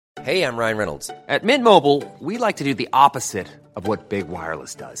Hey, I'm Ryan Reynolds. At Mint Mobile, we like to do the opposite of what Big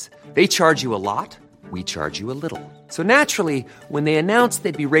Wireless does. They charge you a lot, we charge you a little. So naturally, when they announced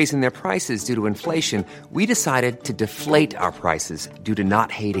they'd be raising their prices due to inflation, we decided to deflate our prices due to not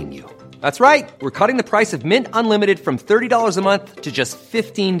hating you. That's right. We're cutting the price of Mint Unlimited from $30 a month to just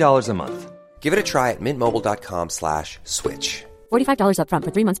 $15 a month. Give it a try at mintmobile.com/switch. $45 up front for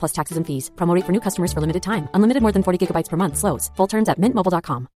 3 months plus taxes and fees. Promo rate for new customers for limited time. Unlimited more than 40 gigabytes per month. Slows full terms at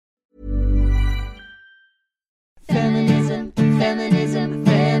mintmobile.com. Feminism, feminism,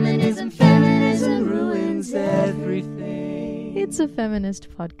 feminism, feminism ruins everything. It's a feminist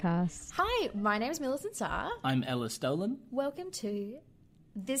podcast. Hi, my name is Millicent Saar. I'm Ellis Dolan. Welcome to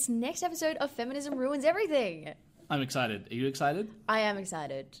this next episode of Feminism Ruins Everything. I'm excited. Are you excited? I am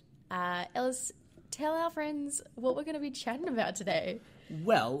excited. Ellis, tell our friends what we're going to be chatting about today.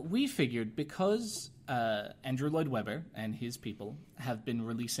 Well, we figured because Andrew Lloyd Webber and his people have been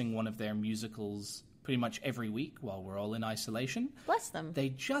releasing one of their musicals pretty much every week while we're all in isolation. Bless them. They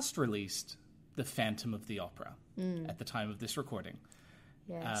just released The Phantom of the Opera at the time of this recording.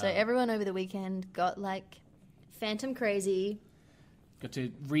 Yeah, so everyone over the weekend got like Phantom crazy. Got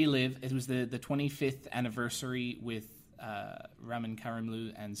to relive. It was the 25th anniversary with Ramin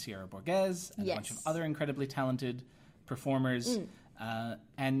Karimloo and Sierra Borges and a bunch of other incredibly talented performers.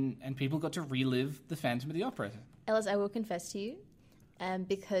 And people got to relive The Phantom of the Opera. Ellis, I will confess to you,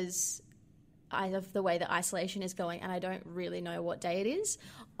 because of the way that isolation is going, and I don't really know what day it is.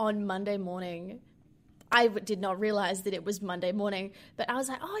 On Monday morning, I did not realize that it was Monday morning, but I was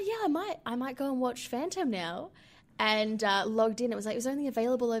like, oh yeah, I might go and watch Phantom now, and logged in. It was only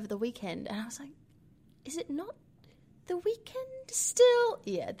available over the weekend, and I was like, is it not the weekend still?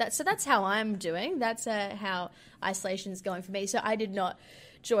 Yeah, that's how I'm doing. That's how isolation is going for me. So I did not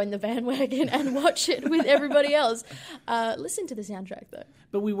join the bandwagon and watch it with everybody else. Listen to the soundtrack though.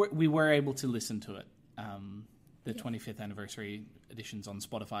 But we were able to listen to it. The 25th anniversary edition's on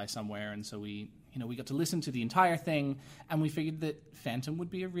Spotify somewhere, and so we got to listen to the entire thing, and we figured that Phantom would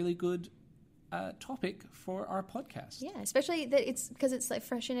be a really good topic for our podcast. Yeah, especially that it's because it's like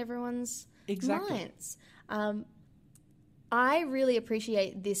fresh in everyone's minds. I really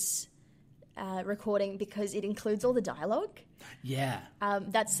appreciate this recording because it includes all the dialogue. Yeah.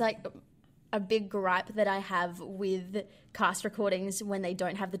 That's like a big gripe that I have with cast recordings when they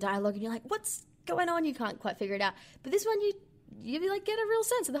don't have the dialogue and you're like, what's going on? You can't quite figure it out. But this one, you like get a real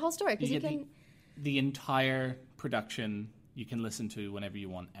sense of the whole story because you can... The entire production you can listen to whenever you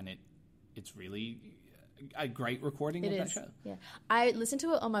want, and it's really a great recording of that show. Yeah. I listened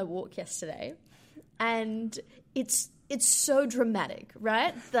to it on my walk yesterday, and it's so dramatic,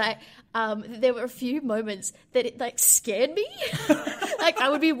 right? That there were a few moments that it like scared me. Like I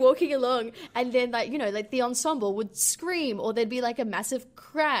would be walking along, and then like the ensemble would scream, or there'd be like a massive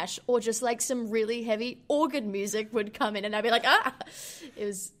crash, or just like some really heavy organ music would come in, and I'd be like, ah! It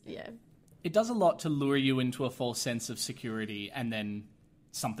was It does a lot to lure you into a false sense of security, and then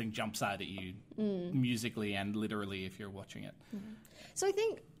something jumps out at you musically and literally if you're watching it. Mm. So I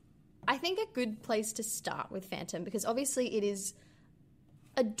think a good place to start with Phantom, because obviously it is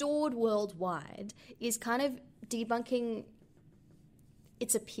adored worldwide, is kind of debunking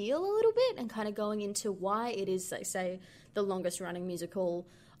its appeal a little bit and kind of going into why it is, like, say, the longest running musical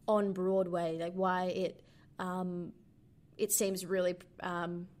on Broadway, like why it seems really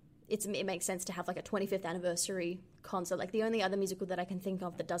it makes sense to have like a 25th anniversary concert. Like the only other musical that I can think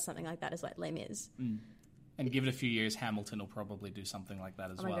of that does something like that is like Les Mis. And give it a few years, Hamilton will probably do something like that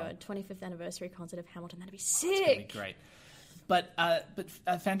as well. Oh my god, 25th anniversary concert of Hamilton, that'd be sick. It's going to be great. But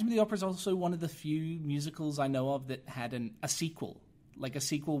Phantom of the Opera is also one of the few musicals I know of that had a sequel. Like a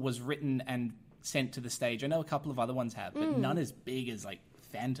sequel was written and sent to the stage. I know a couple of other ones have, but none as big as like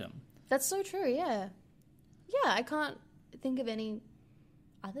Phantom. That's so true, yeah. Yeah, I can't think of any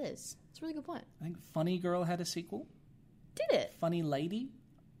others. It's a really good point. I think Funny Girl had a sequel. Did it? Funny Lady.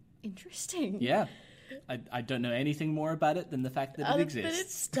 Interesting. Yeah. I don't know anything more about it than the fact that it exists. But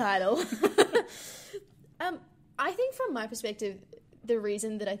its title. I think from my perspective, the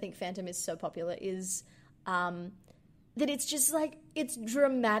reason that I think Phantom is so popular is that it's just like, it's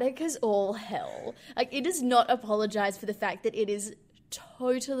dramatic as all hell. Like, it does not apologize for the fact that it is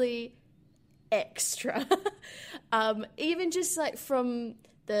totally extra. Even just like from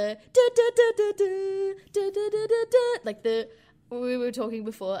the like we were talking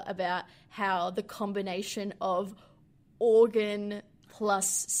before about how the combination of organ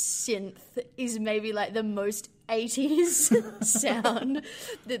plus synth is maybe like the most 80s sound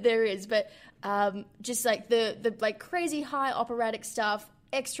that there is, but just like the like crazy high operatic stuff,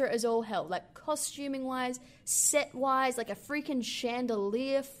 extra as all hell, like costuming wise, set wise, like a freaking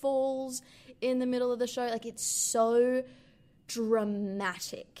chandelier falls in the middle of the show. Like, it's so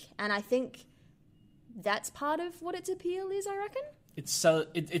dramatic. And I think that's part of what its appeal is, I reckon.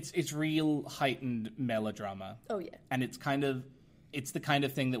 It's real heightened melodrama. Oh, yeah. And it's the kind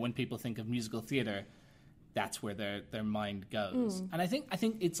of thing that when people think of musical theater, that's where their mind goes. And I think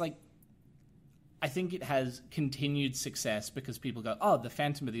it's like, I think it has continued success because people go, oh, the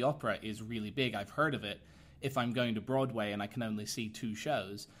Phantom of the Opera is really big. I've heard of it. If I'm going to Broadway and I can only see 2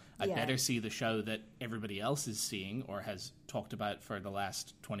 shows, I'd better see the show that everybody else is seeing or has talked about for the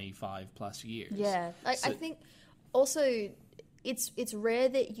last 25 plus years. Yeah. I think also it's rare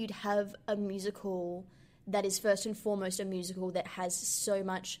that you'd have a musical that is first and foremost a musical that has so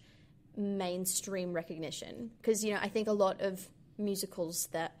much mainstream recognition. Because, I think a lot of musicals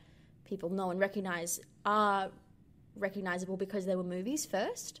that people know and recognize are recognizable because they were movies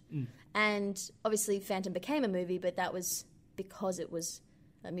first. And obviously Phantom became a movie, but that was because it was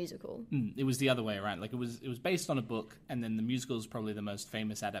a musical. It was the other way around. Like, it was based on a book, and then the musical is probably the most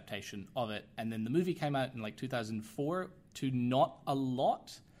famous adaptation of it. And then the movie came out in 2004 to not a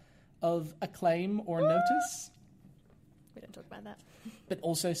lot of acclaim or notice. We don't talk about that. But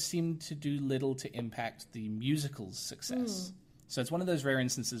also seemed to do little to impact the musical's success. So it's one of those rare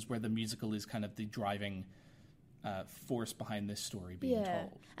instances where the musical is kind of the driving force behind this story being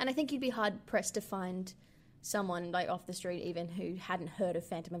told. And I think you'd be hard-pressed to find someone, off the street even, who hadn't heard of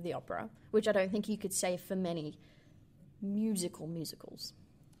Phantom of the Opera, which I don't think you could say for many musicals.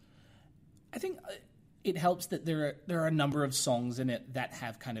 I think it helps that there are a number of songs in it that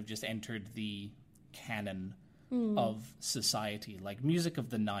have kind of just entered the canon of society, like Music of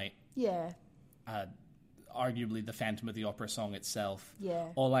the Night. Yeah. Arguably the Phantom of the Opera song itself. Yeah.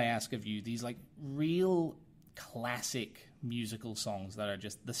 All I Ask of You, these real classic musical songs that are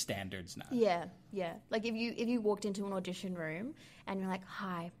just the standards now. Yeah, yeah. Like if you walked into an audition room and you're like,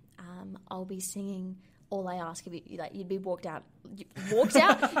 "Hi, I'll be singing All I Ask of You," you'd be walked out.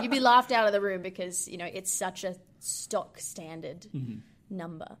 You'd be laughed out of the room because it's such a stock standard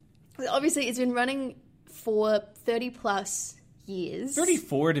number. Obviously, it's been running for 30 plus years.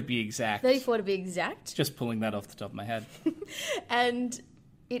 34 to be exact. 34 to be exact. Just pulling that off the top of my head. And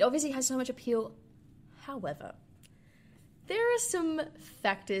it obviously has so much appeal. However, there are some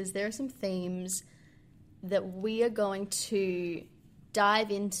factors, there are some themes that we are going to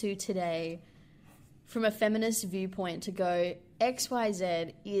dive into today from a feminist viewpoint to go,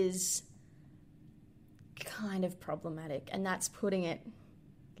 XYZ is kind of problematic, and that's putting it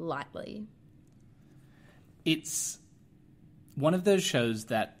lightly. It's one of those shows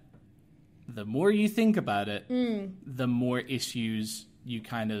that the more you think about it, the more issues you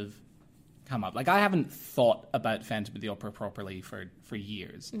kind of come up. Like, I haven't thought about Phantom of the Opera properly for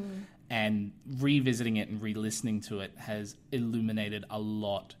years. And revisiting it and re-listening to it has illuminated a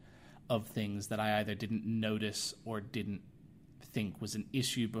lot of things that I either didn't notice or didn't think was an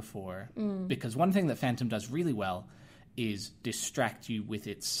issue before. Because one thing that Phantom does really well is distract you with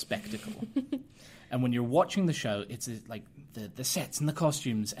its spectacle. And when you're watching the show, it's like the sets and the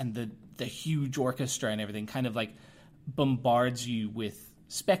costumes and the huge orchestra and everything kind of bombards you with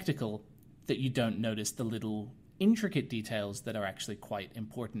spectacle that you don't notice the little intricate details that are actually quite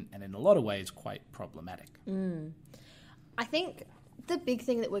important and in a lot of ways quite problematic. I think the big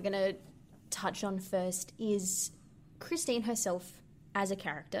thing that we're going to touch on first is Christine herself as a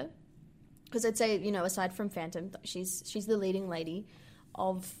character. Because I'd say, aside from Phantom, she's the leading lady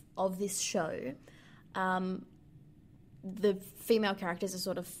of this show. The female characters are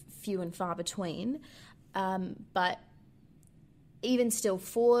sort of few and far between. But even still,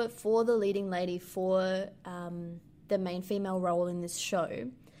 for the leading lady, for the main female role in this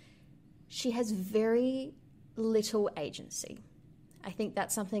show, she has very little agency. I think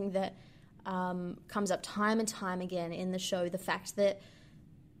that's something that comes up time and time again in the show, the fact that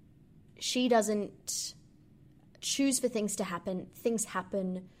she doesn't choose for things to happen. Things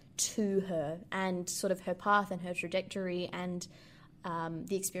happen to her, and sort of her path and her trajectory and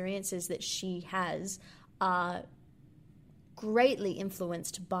the experiences that she has are greatly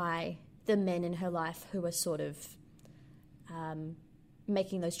influenced by the men in her life who are sort of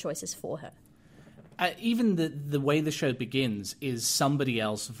making those choices for her. Even the way the show begins is somebody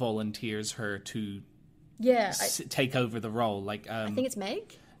else volunteers her to take over the role. Like I think it's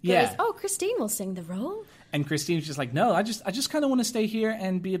Meg. Yeah. Goes, oh, Christine will sing the role. And Christine's just like, no, I just kind of want to stay here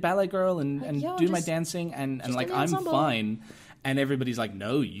and be a ballet girl and do my dancing and like, I'm fine. And everybody's like,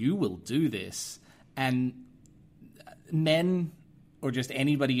 no, you will do this. And men or just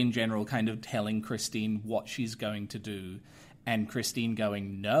anybody in general kind of telling Christine what she's going to do and Christine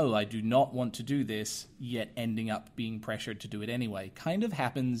going, no, I do not want to do this, yet ending up being pressured to do it anyway. Kind of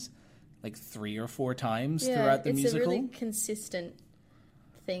happens like 3 or 4 times throughout the musical. It's a really consistent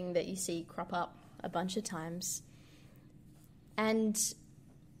thing that you see crop up a bunch of times. And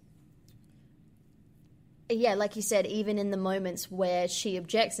yeah, like you said, even in the moments where she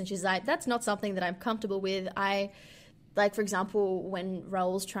objects and she's like, that's not something that I'm comfortable with. Like, for example, when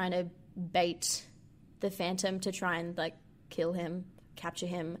Raoul's trying to bait the Phantom to try and, like, kill him, capture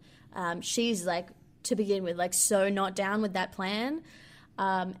him, she's, like, to begin with, like, so not down with that plan.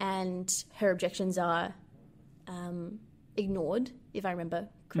 And her objections are ignored, if I remember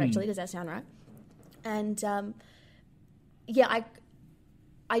correctly. Does that sound right? And, yeah,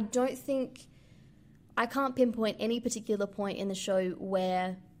 I don't think... I can't pinpoint any particular point in the show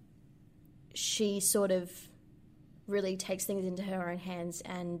where she sort of really takes things into her own hands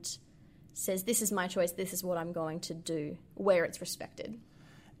and says, this is my choice, this is what I'm going to do, where it's respected.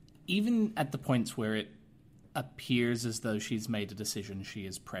 Even at the points where it appears as though she's made a decision, she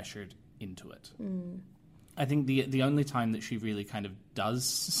is pressured into it. I think the only time that she really kind of does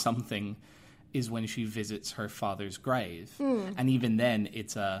something is when she visits her father's grave. And even then,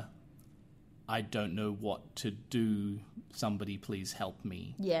 it's I don't know what to do, somebody please help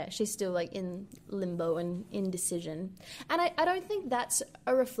me. Yeah, she's still like in limbo and indecision. And I don't think that's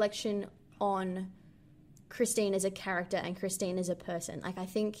a reflection on Christine as a character and Christine as a person. Like, I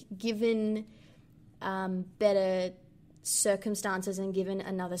think given better circumstances and given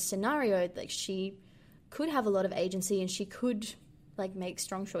another scenario, like, she could have a lot of agency and she could, like, make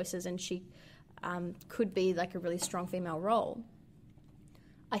strong choices and she could be, like, a really strong female role.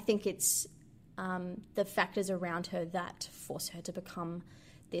 I think it's the factors around her that force her to become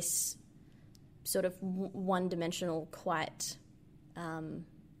this sort of one-dimensional, quite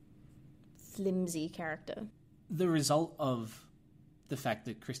flimsy character. The result of the fact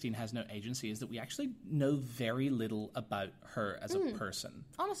that Christine has no agency is that we actually know very little about her as a person.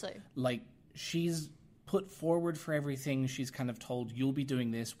 Honestly. Like, she's put forward for everything. She's kind of told, you'll be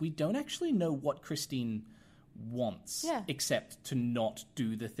doing this. We don't actually know what Christine wants, except to not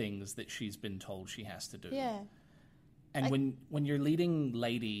do the things that she's been told she has to do. Yeah. And when your leading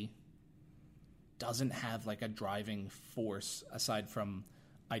lady doesn't have, like, a driving force aside from,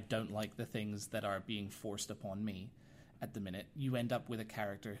 I don't like the things that are being forced upon me at the minute, you end up with a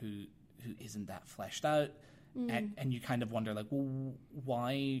character who isn't that fleshed out, and you kind of wonder, like, well,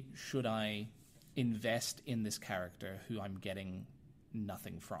 why should I invest in this character who I'm getting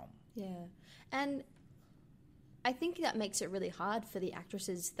nothing from? Yeah. And I think that makes it really hard for the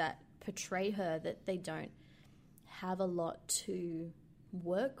actresses that portray her, that they don't have a lot to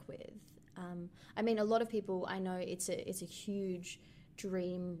work with. I mean, a lot of people, I know it's a huge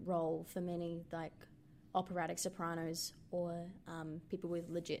dream role for many, like operatic sopranos or people with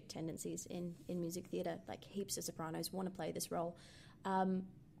legit tendencies in music theatre. Like, heaps of sopranos want to play this role. And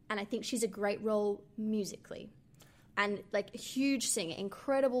I think she's a great role musically. And, like, huge singer,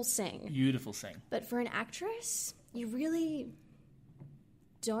 incredible sing. Beautiful sing. But for an actress, you really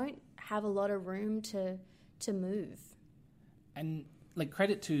don't have a lot of room to move. And, like,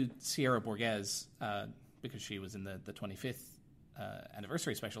 credit to Sierra Borges, because she was in the 25th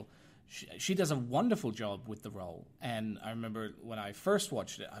anniversary special. She does a wonderful job with the role. And I remember when I first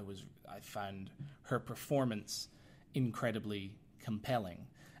watched it, I found her performance incredibly compelling.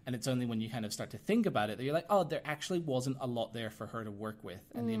 And it's only when you kind of start to think about it that you're like, oh, there actually wasn't a lot there for her to work with.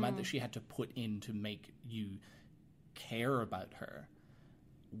 And the amount that she had to put in to make you care about her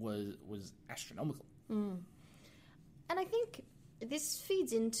was astronomical. And I think this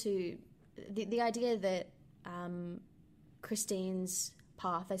feeds into the idea that Christine's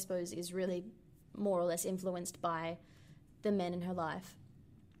path, I suppose, is really more or less influenced by the men in her life.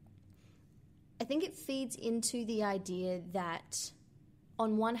 I think it feeds into the idea that,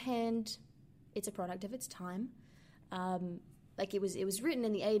 on one hand, it's a product of its time. Like, it was written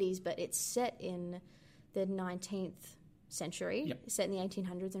in the 80s, but it's set in the 19th century, set in the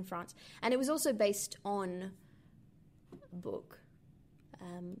 1800s in France. And it was also based on a book.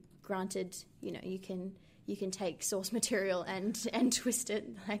 Granted, you know, you can take source material and twist it.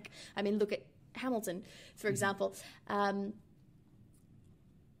 Like, I mean, look at Hamilton, for example.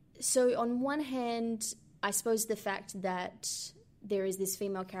 So on one hand, I suppose the fact that there is this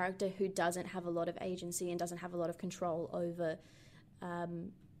female character who doesn't have a lot of agency and doesn't have a lot of control over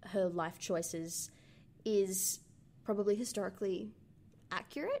her life choices is probably historically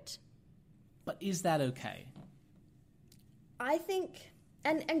accurate. But is that okay? I think,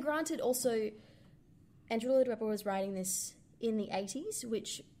 and granted also, Andrew Lloyd Webber was writing this in the 80s,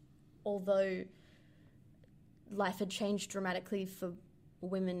 which, although life had changed dramatically for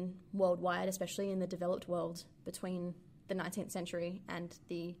women worldwide, especially in the developed world, between the 19th century and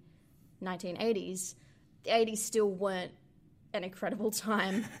the 1980s. The 80s still weren't an incredible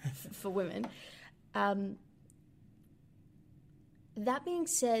time for women. That being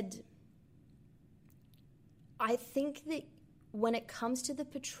said, I think that when it comes to the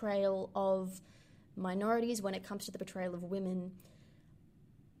portrayal of minorities, when it comes to the portrayal of women,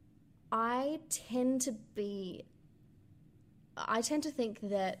 I tend to think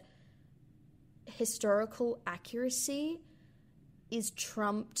that historical accuracy is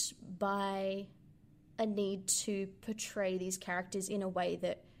trumped by a need to portray these characters in a way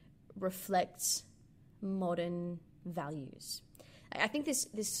that reflects modern values. I think this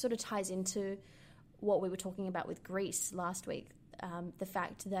sort of ties into what we were talking about with Grease last week, the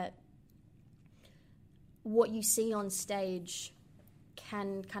fact that what you see on stage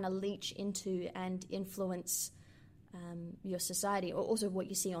can kind of leach into and influence your society, or also what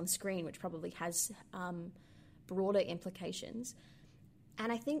you see on screen, which probably has broader implications.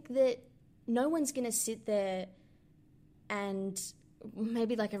 And I think that no one's going to sit there, and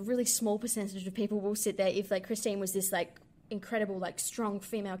maybe like a really small percentage of people will sit there if like Christine was this like incredible, like strong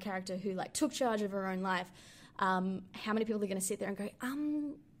female character who like took charge of her own life. How many people are going to sit there and go,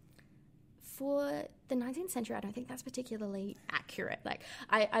 for the 19th century, I don't think that's particularly accurate. Like,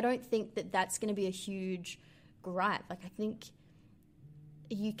 I don't think that that's going to be a huge gripe. Like, I think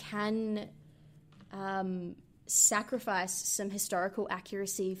you can sacrifice some historical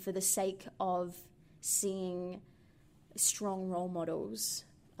accuracy for the sake of seeing strong role models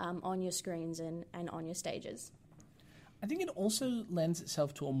on your screens and on your stages. I think it also lends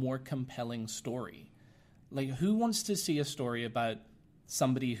itself to a more compelling story. Like, who wants to see a story about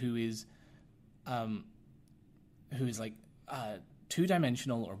somebody who is like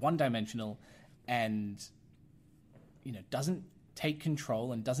two-dimensional or one-dimensional and, you know, doesn't take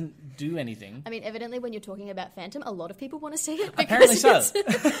control and doesn't do anything? I mean, evidently when you're talking about Phantom, a lot of people want to see it. Apparently so.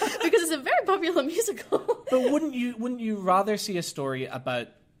 Because it's a very popular musical. But wouldn't you rather see a story about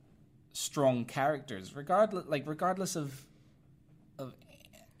strong characters, regardless of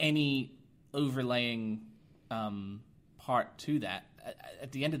any overlaying part to that?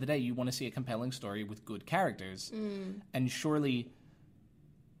 At the end of the day, you want to see a compelling story with good characters. And surely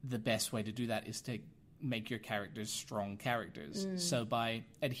the best way to do that is to make your characters strong characters. So by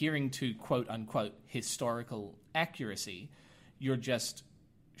adhering to quote-unquote historical accuracy, you're just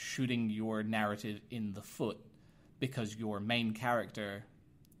shooting your narrative in the foot because your main character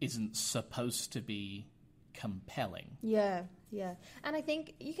isn't supposed to be compelling. Yeah. And I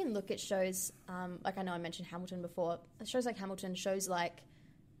think you can look at shows, like I know I mentioned Hamilton before, shows like Hamilton, shows like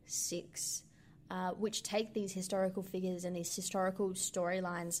Six, which take these historical figures and these historical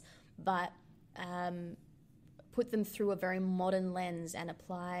storylines, but put them through a very modern lens and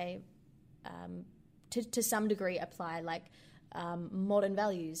apply, to some degree, like modern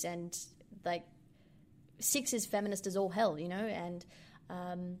values. And like Six is feminist as all hell, you know, and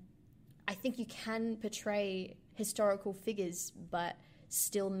I think you can portray historical figures but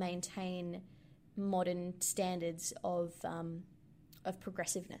still maintain modern standards of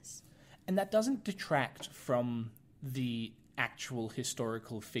progressiveness. And that doesn't detract from the actual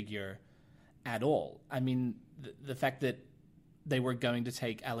historical figure at all. I mean, the fact that they were going to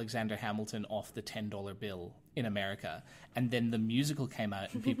take Alexander Hamilton off the $10 bill in America, and then the musical came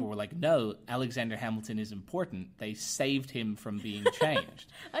out and people were like, no, Alexander Hamilton is important. They saved him from being changed.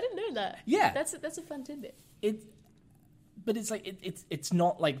 I didn't know that. Yeah. That's a fun tidbit. But it's like it's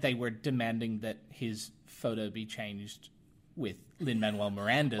not like they were demanding that his photo be changed with Lin-Manuel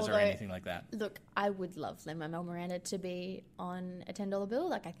Miranda's or anything like that. Look, I would love Lin-Manuel Miranda to be on a $10 bill.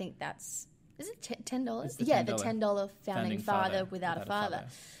 Like, I think that's... Is it $10? Yeah, the $10 founding father without a father.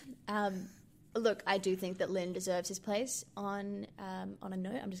 Look, I do think that Lin deserves his place on a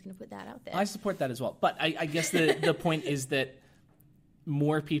note. I'm just going to put that out there. I support that as well. But I guess the point is that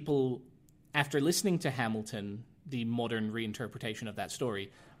more people, after listening to Hamilton, the modern reinterpretation of that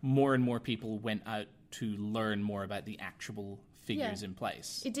story, more and more people went out to learn more about the actual figures in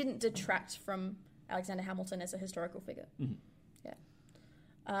place. It didn't detract from Alexander Hamilton as a historical figure. Mm-hmm.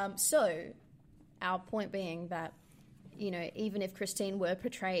 Yeah. So, our point being that, you know, even if Christine were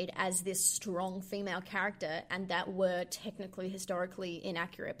portrayed as this strong female character and that were technically historically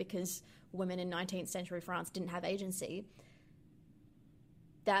inaccurate because women in 19th century France didn't have agency,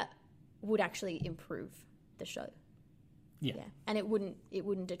 that would actually improve the show. Yeah. And it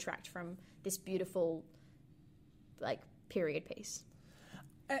wouldn't detract from this beautiful, like, period piece.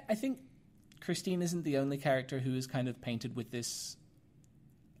 I think Christine isn't the only character who is kind of painted with this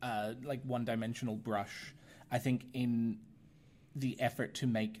like one-dimensional brush. I think in the effort to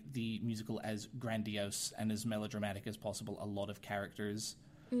make the musical as grandiose and as melodramatic as possible, a lot of characters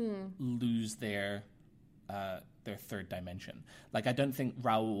lose their third dimension. Like, I don't think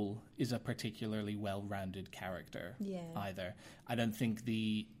Raoul is a particularly well-rounded character either. I don't think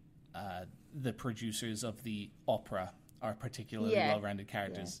the producers of the opera are particularly well-rounded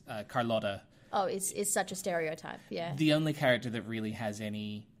characters. Carlotta. Oh, is such a stereotype, yeah. The only character that really has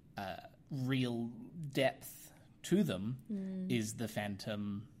any real depth to them is the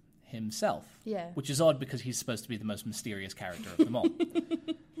Phantom himself. Yeah. Which is odd because he's supposed to be the most mysterious character of them all.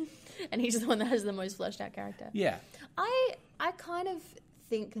 And he's the one that has the most fleshed out character. Yeah. I kind of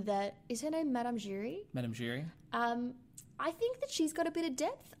think that... Is her name Madame Giry? Madame Giry? I think that she's got a bit of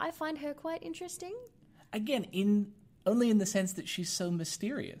depth. I find her quite interesting. Again, only in the sense that she's so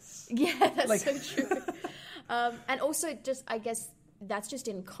mysterious. Yeah, that's so true. And also, just I guess that's just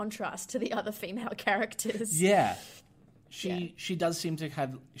in contrast to the other female characters. Yeah. She does seem to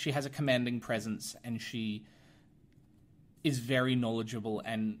have... She has a commanding presence, and she is very knowledgeable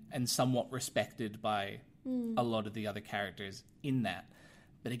and somewhat respected by a lot of the other characters in that.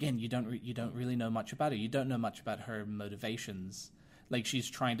 But again, you don't really know much about her. You don't know much about her motivations. Like, she's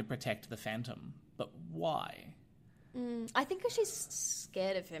trying to protect the Phantom, but why? I think because she's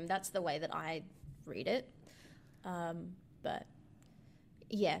scared of him. That's the way that I read it. But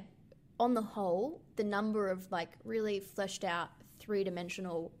yeah, on the whole, the number of like really fleshed out,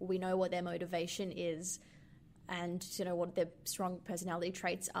 three-dimensional, we know what their motivation is and what their strong personality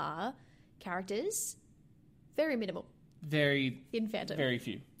traits are, characters, very minimal. Very in Phantom. Very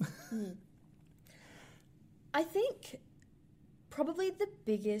few. I think probably the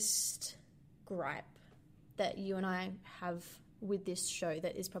biggest gripe that you and I have with this show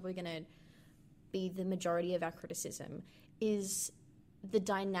that is probably going to be the majority of our criticism is the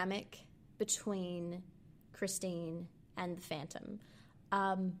dynamic between Christine and the Phantom.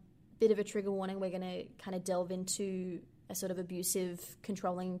 Bit of a trigger warning, we're going to kind of delve into a sort of abusive,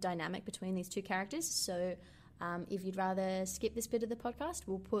 controlling dynamic between these two characters. So if you'd rather skip this bit of the podcast,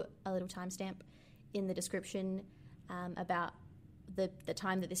 we'll put a little timestamp in the description about the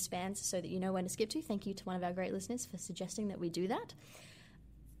time that this spans so that you know when to skip to. Thank you to one of our great listeners for suggesting that we do that.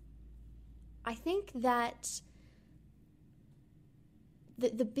 I think that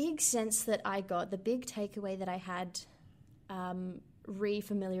the big sense that I got, the big takeaway that I had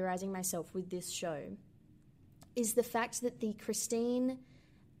re-familiarizing myself with this show is the fact that the Christine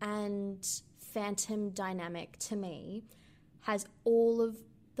and Phantom dynamic, to me, has all of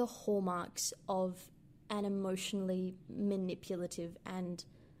the hallmarks of an emotionally manipulative and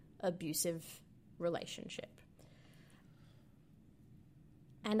abusive relationship.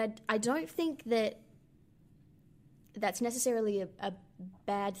 And I don't think that that's necessarily a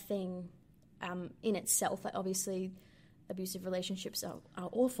bad thing in itself. Like, obviously, abusive relationships are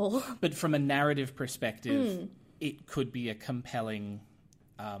awful. But from a narrative perspective, it could be a compelling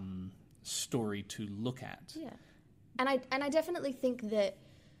story to look at. Yeah. And I definitely think that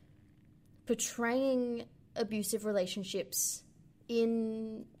portraying abusive relationships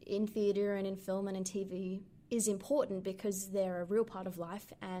in theatre and in film and in TV is important because they're a real part of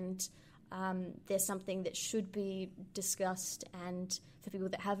life, and they're something that should be discussed, and for people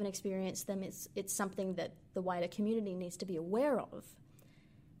that haven't experienced them, it's something that the wider community needs to be aware of.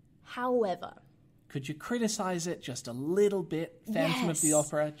 However... Could you criticize it just a little bit, Phantom of the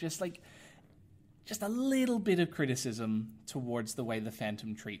Opera? Just a little bit of criticism towards the way the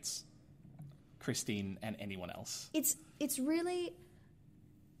Phantom treats Christine and anyone else. It's really...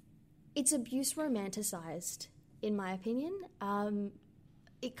 It's abuse romanticized, in my opinion.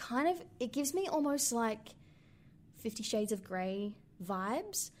 It gives me almost like 50 Shades of Grey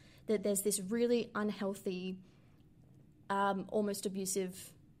vibes, that there's this really unhealthy, almost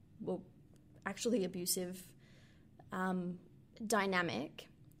abusive, well, actually abusive dynamic,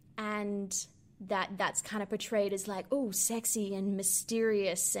 and that's kind of portrayed as like, oh, sexy and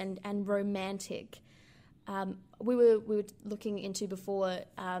mysterious and romantic. We were looking into before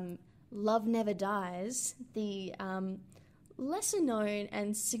Love Never Dies, the lesser known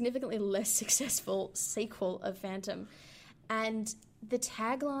and significantly less successful sequel of Phantom, and the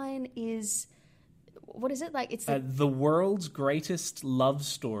tagline is, what is it like? It's the world's greatest love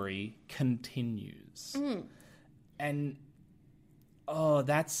story continues, and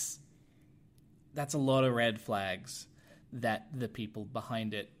that's a lot of red flags that the people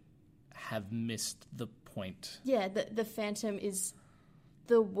behind it have missed the point. Yeah, the Phantom is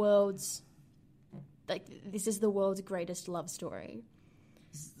the world's, like, this is the world's greatest love story.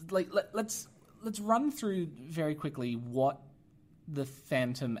 Like, let's run through very quickly what the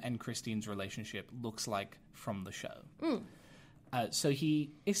Phantom and Christine's relationship looks like from the show. So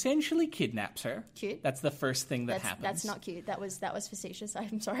he essentially kidnaps her. Cute. That's the first thing that happens. That's not cute. That was facetious.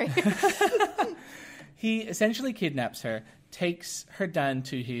 I'm sorry. He essentially kidnaps her, takes her down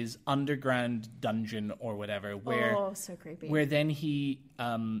to his underground dungeon or whatever, where so creepy. Where then he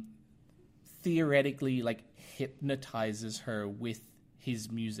theoretically like hypnotizes her with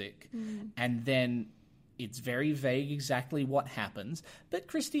his music, and then it's very vague exactly what happens. But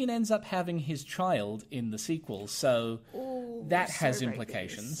Christine ends up having his child in the sequel, so that has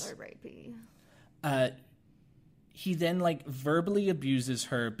implications. So rapey. He then like verbally abuses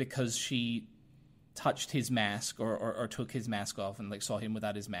her because she touched his mask or took his mask off and like saw him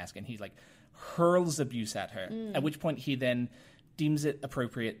without his mask, and he like hurls abuse at her, at which point he then deems it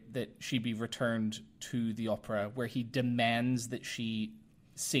appropriate that she be returned to the opera, where he demands that she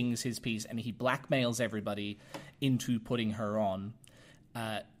sings his piece, and he blackmails everybody into putting her on.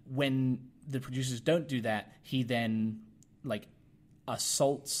 When the producers don't do that, he then like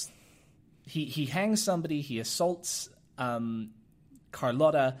assaults, he hangs somebody, he assaults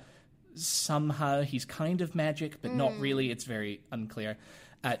Carlotta. Somehow he's kind of magic, but not really. It's very unclear.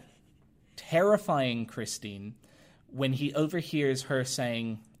 Terrifying Christine when he overhears her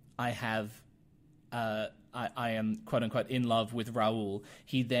saying, I am, quote unquote, in love with Raoul.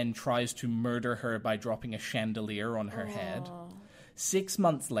 He then tries to murder her by dropping a chandelier on her head. 6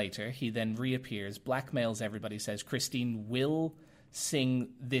 months later, he then reappears, blackmails everybody, says Christine will sing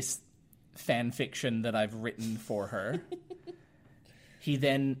this fan fiction that I've written for her. He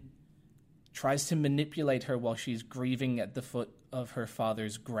then tries to manipulate her while she's grieving at the foot of her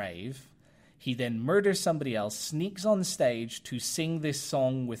father's grave. He then murders somebody else, sneaks on stage to sing this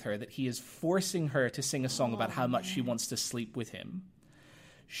song with her, that he is forcing her to sing a song about how much she wants to sleep with him.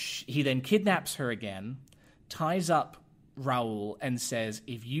 He then kidnaps her again, ties up Raoul, and says,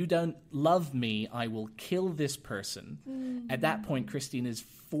 if you don't love me, I will kill this person. At that point, Christine is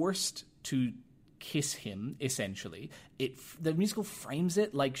forced to kiss him, essentially. The musical frames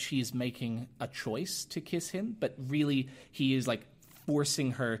it like she's making a choice to kiss him, but really he is like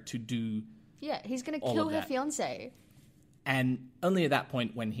forcing her to do. Yeah, he's going to kill her fiancé. And only at that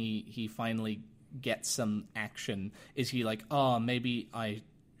point, when he finally gets some action, is he like, oh, maybe I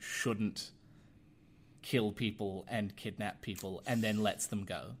shouldn't kill people and kidnap people, and then lets them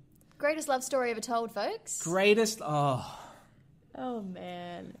go. Greatest love story ever told, folks. Oh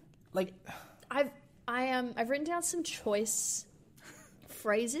man. Like, I've written down some choice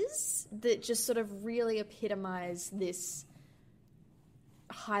phrases that just sort of really epitomize this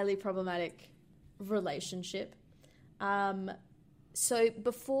highly problematic relationship. So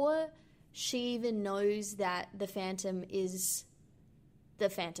before she even knows that the Phantom is the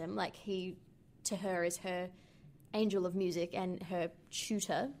Phantom, like he to her is her angel of music and her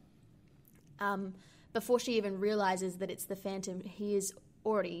tutor, before she even realizes that it's the Phantom, she is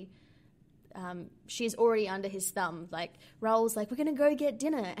already under his thumb. Like, Raoul's like, we're going to go get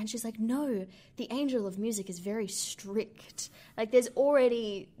dinner. And she's like, no, the angel of music is very strict. Like, there's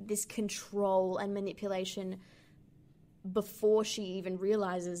already this control and manipulation before she even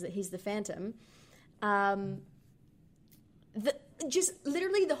realizes that he's the Phantom. Just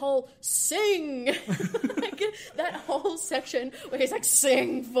literally the whole sing, like that whole section where he's like,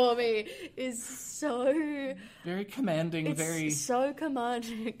 sing for me, is so very commanding. It's so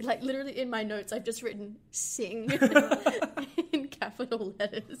commanding. Like, literally in my notes, I've just written sing in capital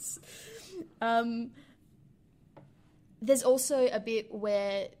letters. There's also a bit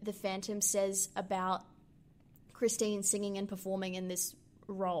where the Phantom says about Christine singing and performing in this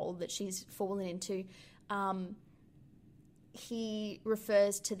role that she's fallen into. He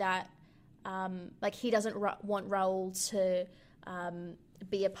refers to that, like he doesn't want Raoul to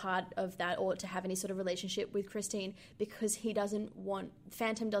be a part of that or to have any sort of relationship with Christine, because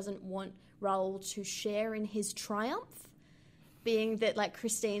Phantom doesn't want Raoul to share in his triumph, being that like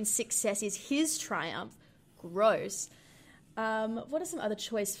Christine's success is his triumph. Gross. What are some other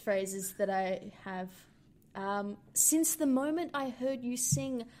choice phrases that I have? Since the moment I heard you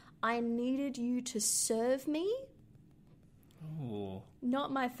sing, I needed you to serve me. Ooh.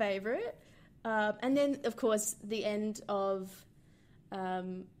 Not my favourite. And then, of course, the end of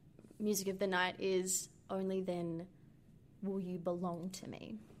Music of the Night is only then will you belong to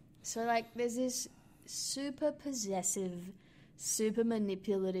me. So, like, there's this super possessive, super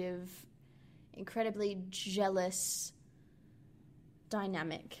manipulative, incredibly jealous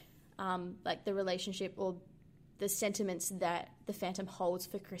dynamic. Like, the relationship or the sentiments that the Phantom holds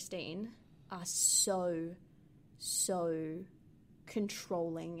for Christine are so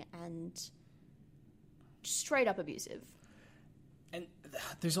controlling and straight up abusive. And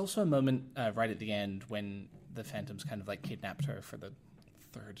there's also a moment right at the end when the Phantom's kind of like kidnapped her for the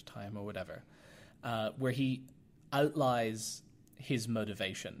third time or whatever, where he outlies his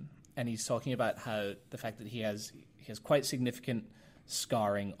motivation, and he's talking about how the fact that he has quite significant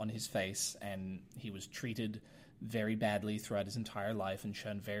scarring on his face, and he was treated very badly throughout his entire life and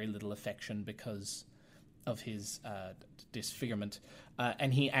shown very little affection because of his disfigurement.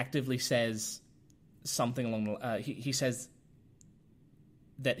 And he actively says something along the... he says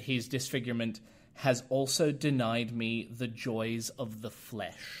that his disfigurement has also denied me the joys of the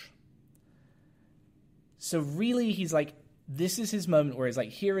flesh. So really, he's like, this is his moment where he's like,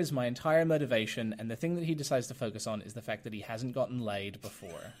 here is my entire motivation, and the thing that he decides to focus on is the fact that he hasn't gotten laid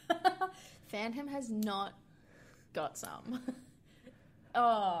before. Phantom has not got some.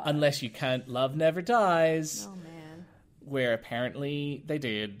 Unless you count Love Never Dies. Oh, man. Where apparently they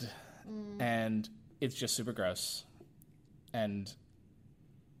did, and it's just super gross. And...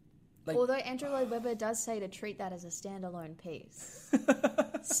 like, although Andrew Lloyd Webber does say to treat that as a standalone piece.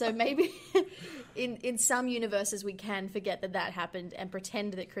 So maybe in some universes we can forget that happened and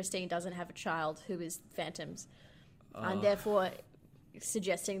pretend that Christine doesn't have a child who is Phantom's. And therefore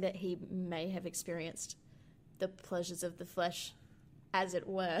suggesting that he may have experienced the pleasures of the flesh, as it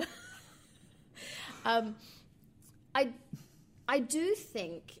were. I do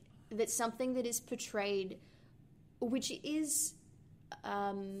think that something that is portrayed, which is...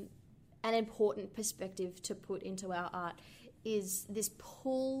 an important perspective to put into our art, is this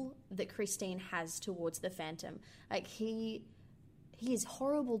pull that Christine has towards the Phantom. Like, he is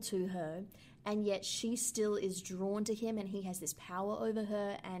horrible to her, and yet she still is drawn to him, and he has this power over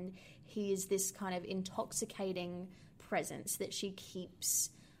her, and he is this kind of intoxicating presence that she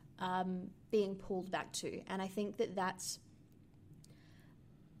keeps being pulled back to. And I think that that's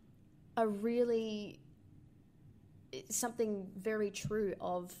a really... something very true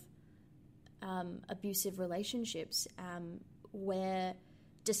of abusive relationships, where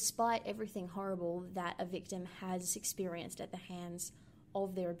despite everything horrible that a victim has experienced at the hands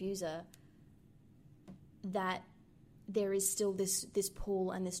of their abuser, that there is still this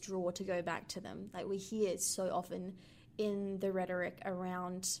pull and this draw to go back to them. Like, we hear so often in the rhetoric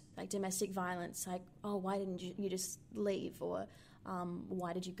around like domestic violence, like, oh, why didn't you just leave, or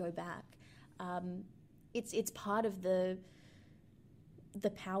why did you go back? It's part of the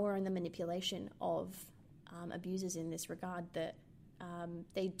power and the manipulation of abusers in this regard, that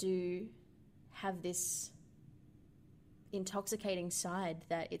they do have this intoxicating side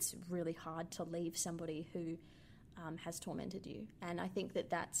that it's really hard to leave somebody who has tormented you. And I think that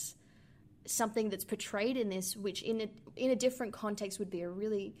that's something that's portrayed in this, which in a different context would be a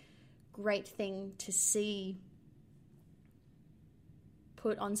really great thing to see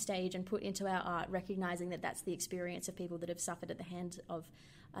put on stage and put into our art, recognizing that that's the experience of people that have suffered at the hands of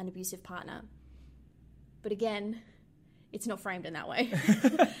an abusive partner. But again, it's not framed in that way.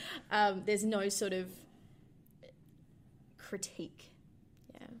 There's no sort of critique.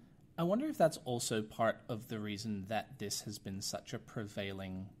 Yeah. I wonder if that's also part of the reason that this has been such a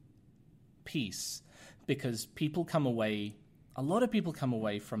prevailing piece, because a lot of people come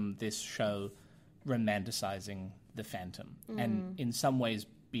away from this show romanticizing the Phantom, and in some ways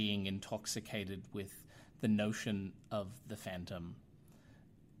being intoxicated with the notion of the Phantom.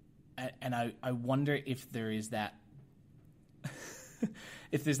 And I wonder if there is that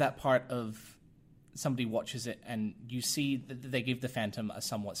if there's that part of somebody watches it and you see that they give the Phantom a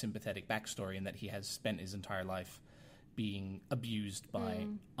somewhat sympathetic backstory, and that he has spent his entire life being abused by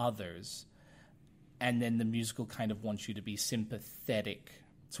others, and then the musical kind of wants you to be sympathetic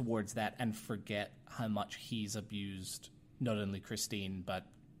towards that and forget how much he's abused not only Christine but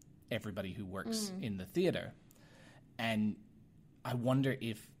everybody who works in the theater. And I wonder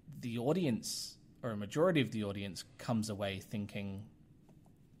if the audience, or a majority of the audience, comes away thinking,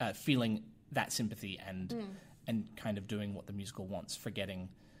 feeling that sympathy and kind of doing what the musical wants, forgetting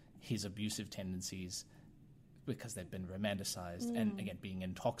his abusive tendencies because they've been romanticized, and again being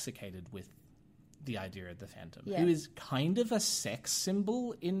intoxicated with the idea of the Phantom, who is kind of a sex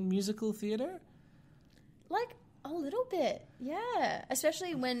symbol in musical theater. Like, a little bit, yeah.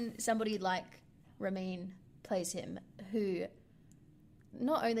 Especially when somebody like Ramin plays him, who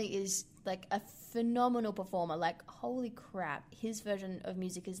not only is like a phenomenal performer, like, holy crap, his version of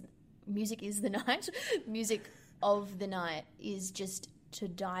Music is the Night. Music of the Night is just to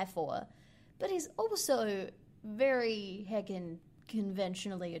die for. But he's also very heckin'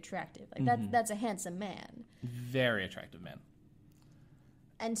 conventionally attractive. Like, that's a handsome man. Very attractive man.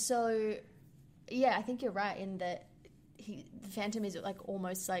 And so, yeah, I think you're right in that the Phantom is like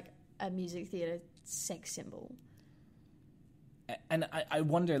almost like a music theater sex symbol. And I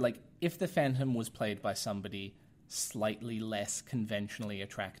wonder, like, if the Phantom was played by somebody slightly less conventionally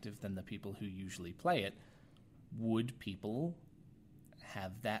attractive than the people who usually play it, would people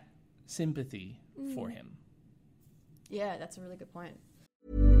have that sympathy for him? Yeah, that's a really good point.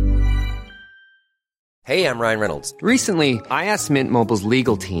 Hey, I'm Ryan Reynolds. Recently, I asked Mint Mobile's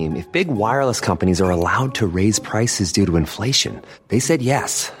legal team if big wireless companies are allowed to raise prices due to inflation. They said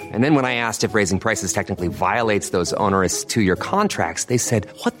yes. And then when I asked if raising prices technically violates those onerous 2-year contracts, they said,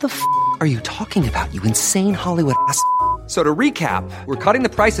 "What the f*** are you talking about, you insane Hollywood ass?" So to recap, we're cutting the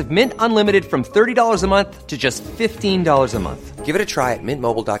price of Mint Unlimited from $30 a month to just $15 a month. Give it a try at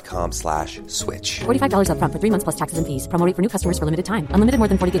mintmobile.com/switch. $45 up front for 3 months plus taxes and fees. Promo rate for new customers for limited time. Unlimited more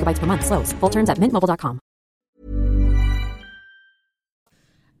than 40 gigabytes per month. Slows full terms at mintmobile.com.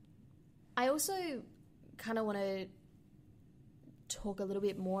 I also kind of want to talk a little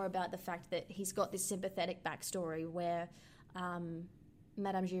bit more about the fact that he's got this sympathetic backstory where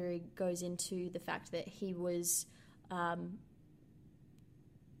Madame Giry goes into the fact that he was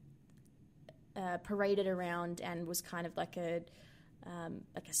paraded around and was kind of like a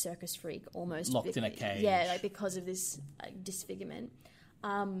circus freak almost. Locked in a cage. Yeah, like because of this disfigurement.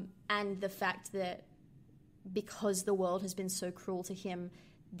 And the fact that because the world has been so cruel to him,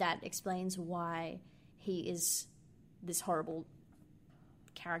 that explains why he is this horrible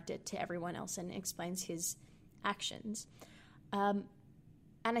character to everyone else and explains his actions. And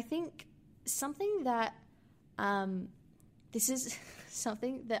I think something that this is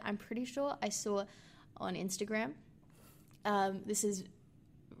something that I'm pretty sure I saw on Instagram. This is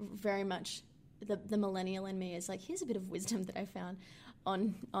very much the millennial in me is like, here's a bit of wisdom that I found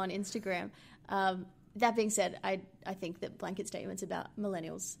on Instagram. That being said, I think that blanket statements about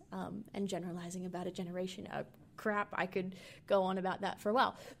millennials and generalizing about a generation are crap. I could go on about that for a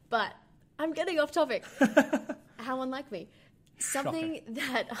while. But I'm getting off topic. How unlike me. Something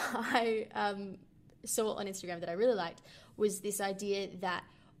that I saw on Instagram that I really liked was this idea that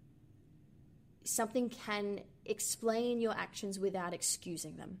something can explain your actions without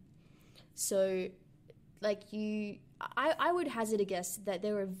excusing them. So, like I would hazard a guess that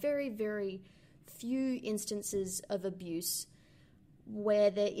there are very, very few instances of abuse where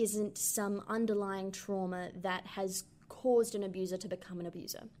there isn't some underlying trauma that has caused an abuser to become an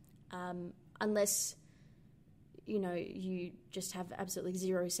abuser. Unless, you just have absolutely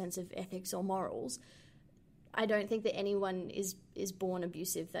zero sense of ethics or morals. I don't think that anyone is born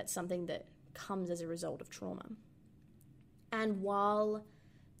abusive. That's something that comes as a result of trauma. And while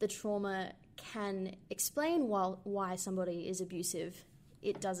the trauma can explain why somebody is abusive,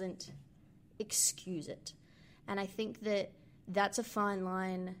 it doesn't excuse it. And I think that that's a fine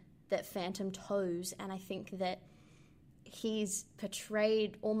line that Phantom toes, and I think that he's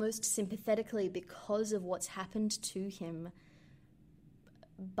portrayed almost sympathetically because of what's happened to him,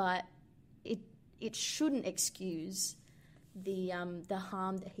 but it shouldn't excuse the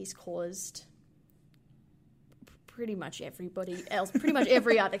harm that he's caused pretty much everybody else, pretty much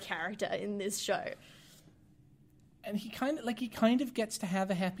every other character in this show. And he kind of gets to have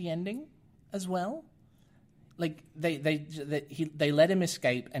a happy ending as well. Like they let him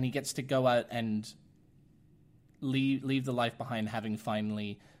escape, and he gets to go out and leave the life behind, having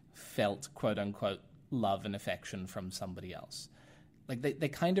finally felt quote unquote love and affection from somebody else. Like they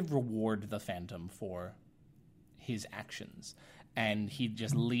kind of reward the Phantom for his actions, and he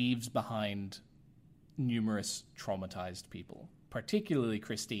just leaves behind numerous traumatized people, particularly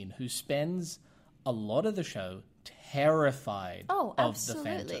Christine, who spends a lot of the show terrified of the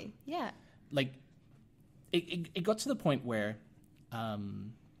Phantom. Yeah. Like it got to the point where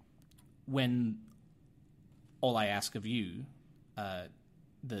when All I Ask of You,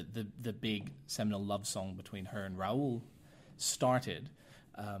 the big seminal love song between her and Raoul started,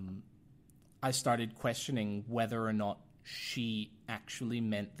 I started questioning whether or not she actually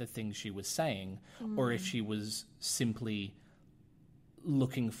meant the things she was saying, or if she was simply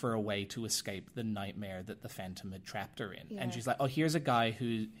looking for a way to escape the nightmare that the Phantom had trapped her in. Yeah. And she's like, oh, here's a guy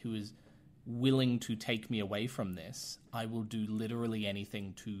who is willing to take me away from this. I will do literally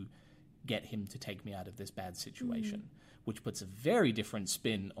anything to get him to take me out of this bad situation. Which puts a very different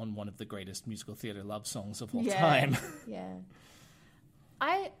spin on one of the greatest musical theater love songs of all time. Yeah.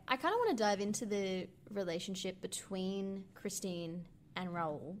 I kind of want to dive into the relationship between Christine and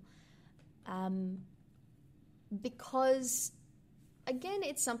Raoul. Because, again,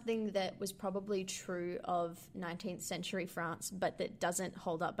 it's something that was probably true of 19th century France, but that doesn't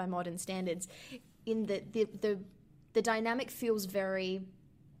hold up by modern standards. In the dynamic feels very,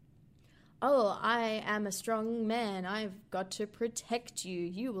 oh, I am a strong man, I've got to protect you,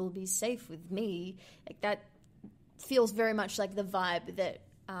 you will be safe with me. Like that feels very much like the vibe that,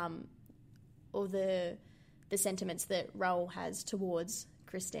 or the sentiments that Raoul has towards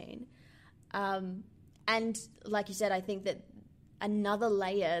Christine. And like you said, I think that another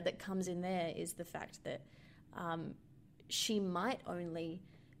layer that comes in there is the fact that she might only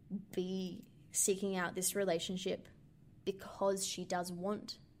be seeking out this relationship because she does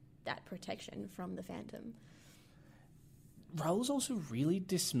want that protection from the Phantom. Raoul's also really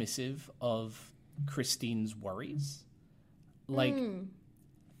dismissive of Christine's worries. Like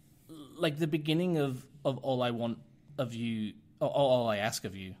the beginning of All I Want of You, All I Ask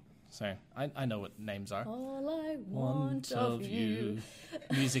of You. Sorry, I know what names are. All I want of you.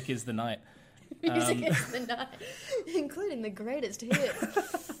 Music is the night. Music is the night, including the greatest hit.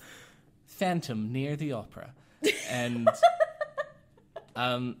 Phantom near the opera. And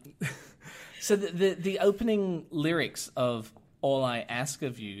so the opening lyrics of All I Ask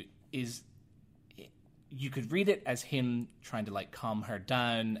of You is, you could read it as him trying to like calm her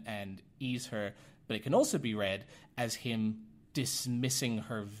down and ease her, but it can also be read as him dismissing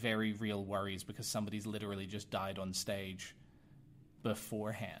her very real worries because somebody's literally just died on stage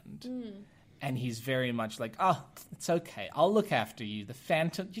beforehand. And he's very much like, oh, it's okay, I'll look after you. The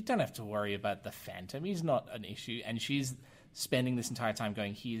Phantom, you don't have to worry about the Phantom. He's not an issue. And she's spending this entire time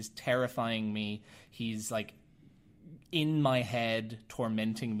going, he is terrifying me. He's like in my head,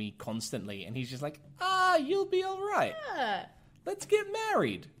 tormenting me constantly. And he's just like, you'll be all right. Yeah. Let's get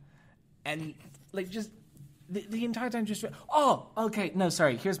married. And like just the entire time just, oh, okay, no,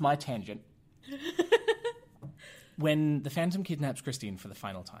 sorry, here's my tangent. When the Phantom kidnaps Christine for the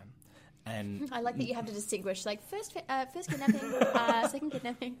final time, and I like that you have to distinguish, like, first kidnapping, second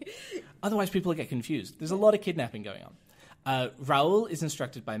kidnapping. Otherwise people get confused. There's a lot of kidnapping going on. Raoul is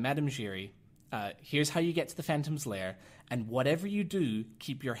instructed by Madame Giry, here's how you get to the Phantom's lair, and whatever you do,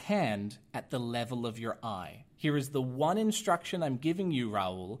 keep your hand at the level of your eye. Here is the one instruction I'm giving you,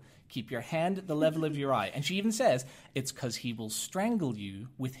 Raoul. Keep your hand at the level of your eye. And she even says, it's because he will strangle you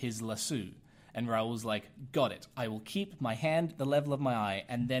with his lasso. And Raoul's like, got it. I will keep my hand at the level of my eye.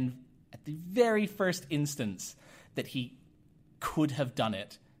 And then at the very first instance that he could have done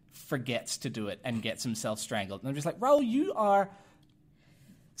it, forgets to do it and gets himself strangled. And I'm just like, Raoul, you are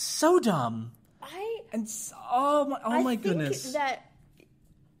so dumb. Oh my goodness. I think that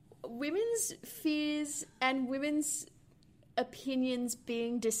women's fears and women's opinions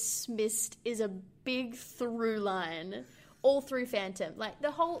being dismissed is a big through line all through Phantom. Like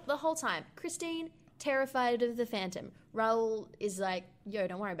the whole time. Christine, terrified of the Phantom. Raoul is like, yo,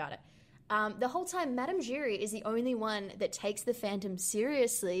 don't worry about it. The whole time, Madame Giry is the only one that takes the Phantom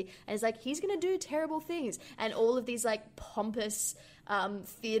seriously and is like, he's going to do terrible things. And all of these, like, pompous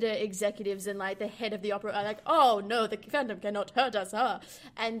theatre executives and, like, the head of the opera are like, oh, no, the Phantom cannot hurt us, huh?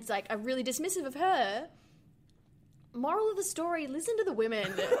 And, like, are really dismissive of her. Moral of the story, listen to the women.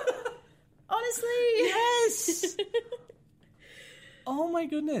 Honestly. Yes! Oh, my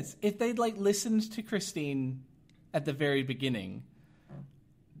goodness. If they'd, like, listened to Christine at the very beginning,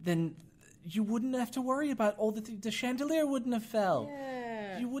 then you wouldn't have to worry about all the chandelier wouldn't have fell.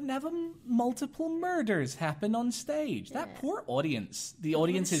 Yeah. You wouldn't have multiple murders happen on stage. Yeah. That poor audience. The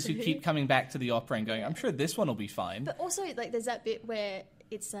audiences who keep coming back to the opera and going, I'm sure this one will be fine. But also, like, there's that bit where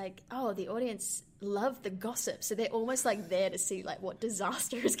it's like, oh, the audience love the gossip, so they're almost like there to see like what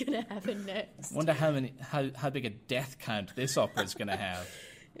disaster is going to happen next. Wonder how big a death count this opera is going to have.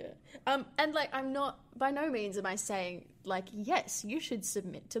 Yeah. And like, I'm not, by no means am I saying like, yes, you should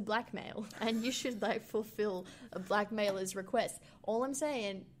submit to blackmail and you should like fulfill a blackmailer's request. All I'm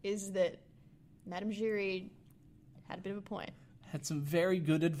saying is that Madame Giry had a bit of a point. Had some very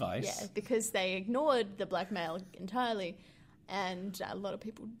good advice. Yeah, because they ignored the blackmail entirely and a lot of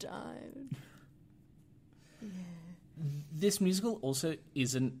people died. Yeah. This musical also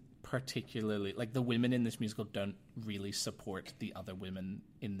isn't particularly, like, the women in this musical don't really support the other women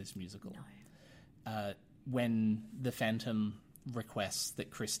in this musical. No. When the Phantom requests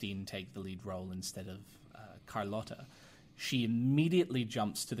that Christine take the lead role instead of Carlotta, she immediately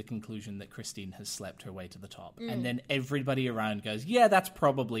jumps to the conclusion that Christine has slept her way to the top. And then everybody around goes, yeah, that's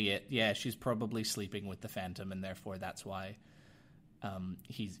probably it. Yeah, she's probably sleeping with the Phantom, and therefore that's why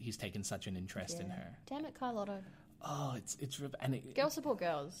he's taken such an interest in her. Damn it, Carlotta. Oh, it's and girls support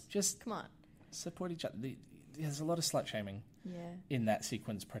girls. Just come on, support each other. There's a lot of slut shaming. In that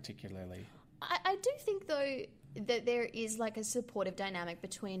sequence, particularly. I do think though that there is like a supportive dynamic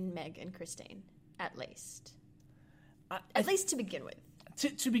between Meg and Christine, at least. At least to begin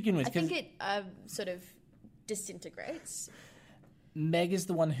with. To begin with, I think it sort of disintegrates. Meg is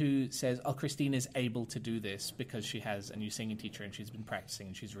the one who says, oh, Christine is able to do this because she has a new singing teacher and she's been practicing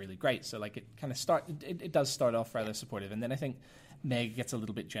and she's really great. So, like, it kind of it does start off rather supportive. And then I think Meg gets a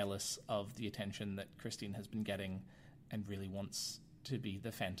little bit jealous of the attention that Christine has been getting and really wants to be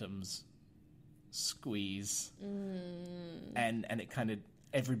the Phantom's squeeze. And it kind of,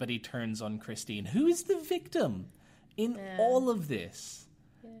 everybody turns on Christine, who is the victim in all of this.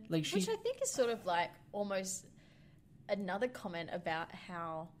 Yeah. Like Which I think is sort of like almost another comment about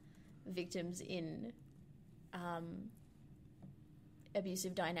how victims in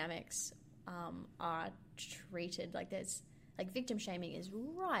abusive dynamics are treated. Like there's like victim shaming is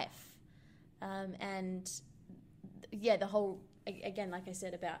rife, and the whole again, like I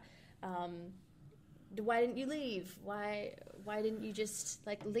said about why didn't you leave? Why didn't you just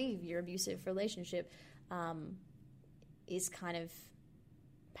like leave your abusive relationship? Is kind of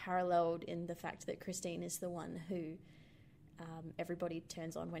paralleled in the fact that Christine is the one who everybody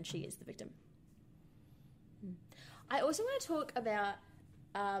turns on when she is the victim. I also want to talk about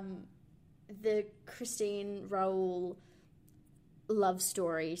the Christine Raoul love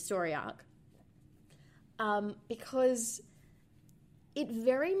story arc, because it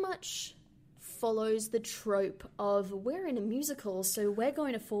very much follows the trope of we're in a musical, so we're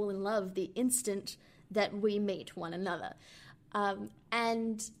going to fall in love the instant that we meet one another.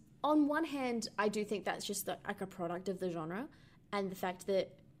 And on one hand, I do think that's just like a product of the genre, and the fact that,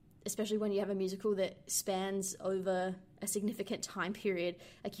 especially when you have a musical that spans over a significant time period,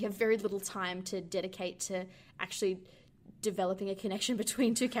 like you have very little time to dedicate to actually developing a connection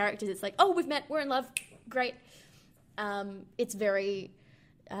between two characters. It's like, oh, we've met, we're in love, great. It's very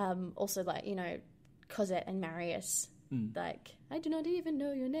also like, you know, Cosette and Marius, like, I do not even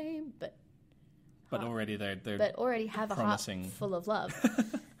know your name, but already they're but already have promising. A heart full of love.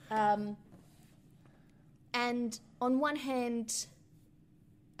 And on one hand,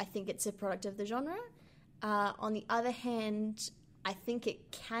 I think it's a product of the genre. On the other hand, I think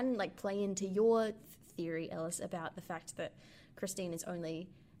it can like play into your theory, Ellis, about the fact that Christine is only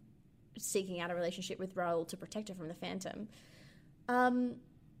seeking out a relationship with Raoul to protect her from the Phantom.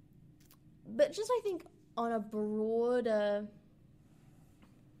 But just I think on a broader,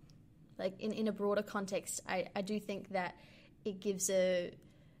 like in a broader context, I do think that it gives an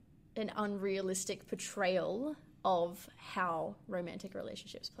unrealistic portrayal of how romantic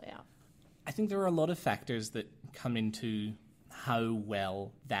relationships play out. I think there are a lot of factors that come into how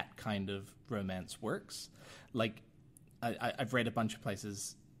well that kind of romance works. Like, I've read a bunch of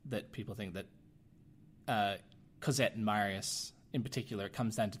places that people think that Cosette and Marius, in particular, it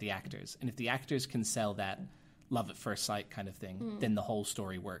comes down to the actors. And if the actors can sell that love at first sight kind of thing, then the whole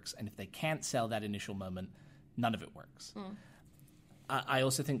story works. And if they can't sell that initial moment, none of it works. I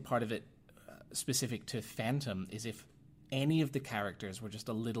also think part of it, specific to Phantom, is if any of the characters were just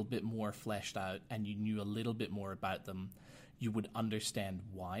a little bit more fleshed out and you knew a little bit more about them, you would understand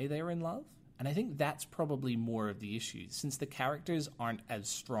why they were in love. And I think that's probably more of the issue. Since the characters aren't as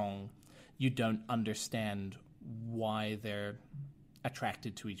strong, you don't understand why they're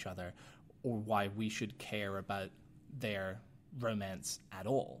attracted to each other or why we should care about their romance at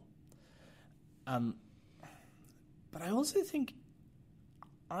all. But I also think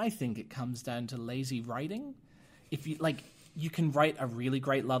it comes down to lazy writing. If you like, you can write a really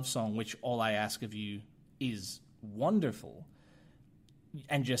great love song, which All I Ask of You is wonderful,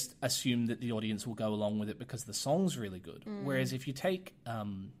 and just assume that the audience will go along with it because the song's really good. Whereas if you take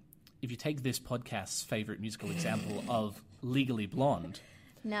this podcast's favorite musical example of Legally Blonde,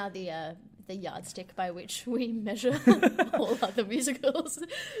 now the yardstick by which we measure all other musicals,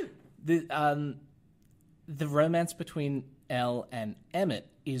 the romance between Elle and Emmett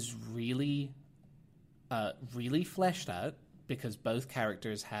is really fleshed out because both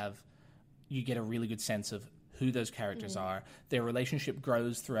characters you get a really good sense of who those characters are. Their relationship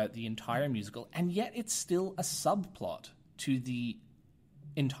grows throughout the entire musical, and yet it's still a subplot to the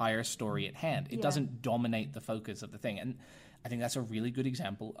entire story at hand. It doesn't dominate the focus of the thing. And I think that's a really good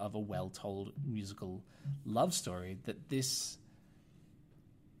example of a well-told musical love story that that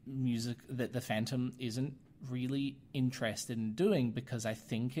the Phantom isn't really interested in doing, because I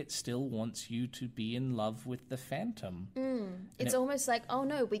think it still wants you to be in love with the Phantom. It's almost like, oh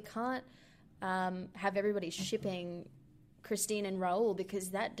no, we can't have everybody shipping Christine and Raoul because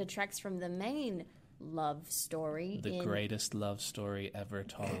that detracts from the main love story. The greatest love story ever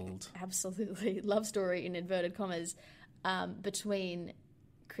told. Absolutely. Love story in inverted commas between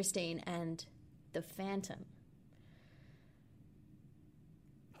Christine and the Phantom.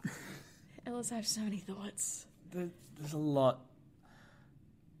 Ellis, I have so many thoughts. There's a lot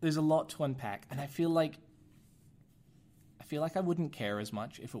to unpack, and I feel like feel like I wouldn't care as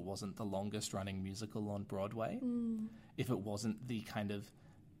much if it wasn't the longest running musical on Broadway, if it wasn't the kind of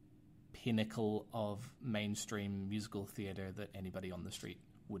pinnacle of mainstream musical theater that anybody on the street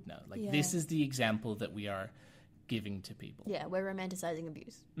would know. Like, this is the example that we are giving to people. Yeah, we're romanticizing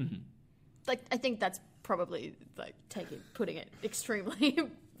abuse. Mm-hmm. Like, I think that's probably, like, putting it extremely,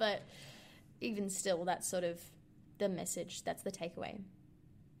 but even still, that's sort of the message, that's the takeaway.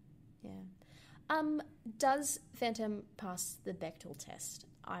 Yeah. Does Phantom pass the Bechdel test?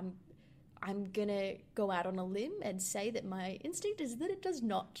 I'm gonna go out on a limb and say that my instinct is that it does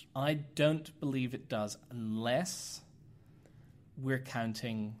not. I don't believe it does, unless we're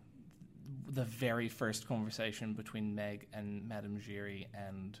counting the very first conversation between Meg and Madame Giry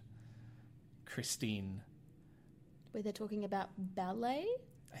and Christine. Where they're talking about ballet?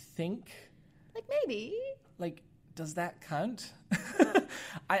 I think. Like, maybe. Like, does that count?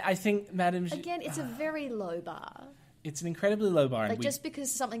 I think Madame Giry... Again, it's a very low bar. It's an incredibly low bar. Like, just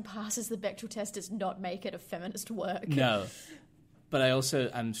because something passes the Bechdel test does not make it a feminist work. No. But I also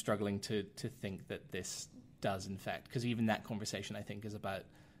am struggling to think that this does, in fact, because even that conversation, I think, is about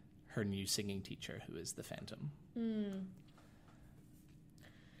her new singing teacher, who is the Phantom.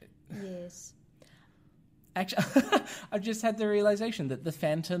 Yes. Actually, I've just had the realization that the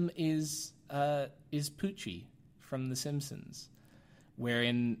Phantom is Poochie from The Simpsons,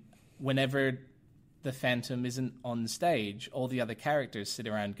 wherein whenever the Phantom isn't on stage, all the other characters sit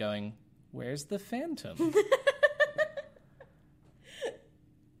around going, "Where's the Phantom?"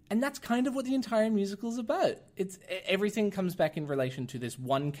 And that's kind of what the entire musical's about. Everything comes back in relation to this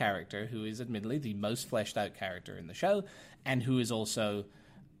one character who is admittedly the most fleshed out character in the show, and who is also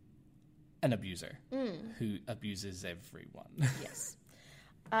an abuser who abuses everyone. Yes.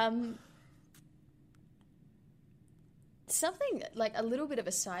 Something, like a little bit of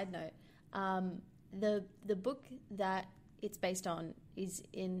a side note, the book that it's based on is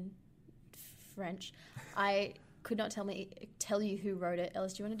in French. I could not tell you who wrote it.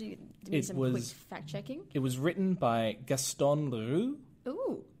 Ellis, do you want to do me some quick fact checking? It was written by Gaston Leroux.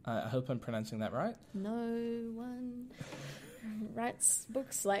 Ooh. I hope I'm pronouncing that right. No one writes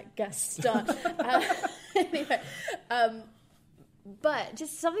books like Gaston. Anyway, but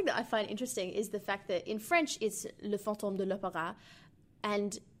just something that I find interesting is the fact that in French it's Le Fantôme de l'Opéra,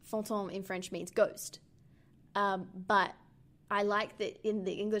 and fantôme in French means ghost. But I like that in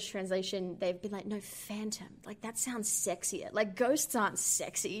the English translation they've been like, no, phantom. Like, that sounds sexier. Like, ghosts aren't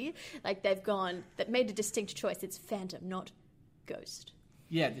sexy. Like, they've made a distinct choice. It's phantom, not ghost.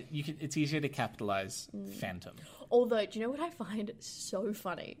 Yeah, it's easier to capitalize phantom. Although, do you know what I find so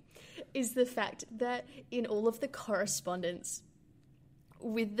funny? Is the fact that in all of the correspondence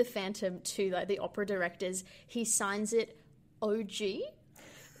with the Phantom to, like, the opera directors, he signs it OG,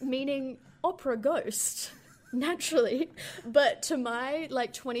 meaning opera ghost, naturally. But to my,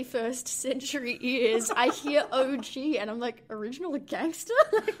 like, 21st century ears, I hear OG and I'm like, original gangster?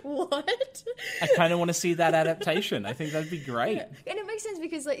 Like, what? I kind of want to see that adaptation. I think that'd be great. Yeah. And it makes sense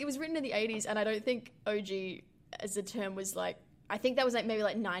because, like, it was written in the 80s and I don't think OG as a term was, like, I think that was, like, maybe,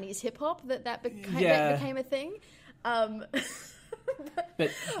 like, 90s hip-hop that became a thing.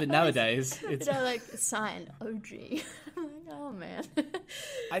 But nowadays it's like, sign OG. I'm like, oh man.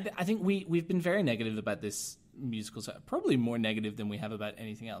 I think we've been very negative about this musical, so probably more negative than we have about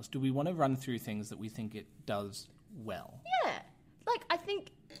anything else. Do we want to run through things that we think it does well? Yeah, like, I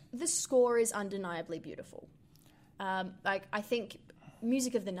think the score is undeniably beautiful. Like, I think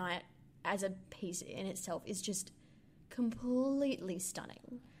Music of the Night as a piece in itself is just completely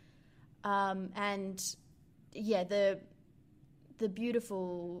stunning. And yeah, the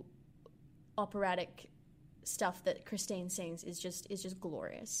beautiful operatic stuff that Christine sings is just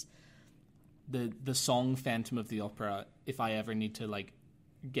glorious. The song Phantom of the Opera, if I ever need to, like,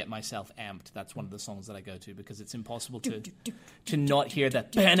 get myself amped, that's one of the songs that I go to, because it's impossible to not hear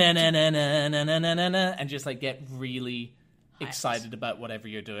that and just, like, get really excited about whatever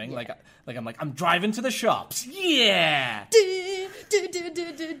you're doing. Yeah. I'm driving to the shops. Yeah.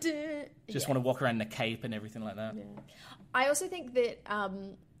 Just want to walk around in a cape and everything like that. Yeah. I also think that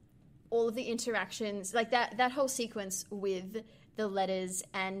all of the interactions, like that whole sequence with the letters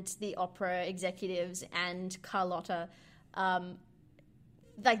and the opera executives and Carlotta,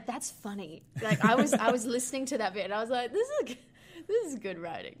 like, that's funny. Like, I was listening to that bit and I was like, this is good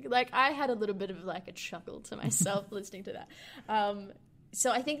writing. Like, I had a little bit of, like, a chuckle to myself listening to that.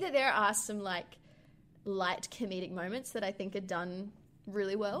 So I think that there are some, like, light comedic moments that I think are done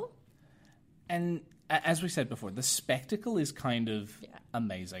really well. And as we said before, the spectacle is kind of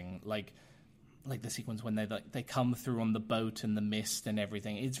amazing. Like the sequence when they come through on the boat and the mist and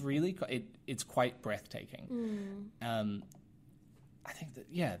everything. It's really it's quite breathtaking. I think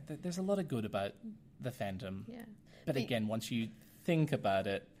that, there's a lot of good about the Phantom. Yeah. But again, once you think about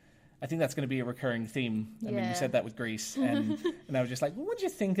it, I think that's going to be a recurring theme. I mean, you said that with Grease, and I was just like, well, once you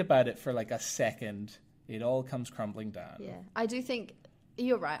think about it for like a second, it all comes crumbling down. Yeah, I do think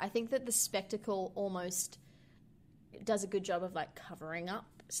you're right. I think that the spectacle almost does a good job of like covering up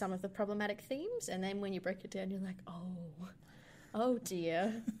some of the problematic themes, and then when you break it down, you're like, oh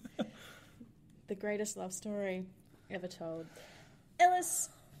dear, the greatest love story ever told. Ellis,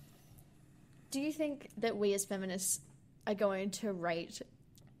 do you think that we as feminists are going to rate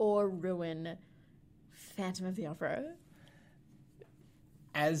or ruin Phantom of the Opera?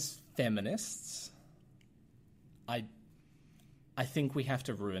 As feminists, I think we have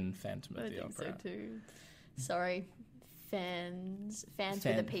to ruin Phantom of the Opera. I think so too. Sorry, fans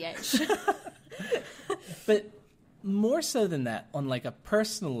with a PH. But more so than that, on like a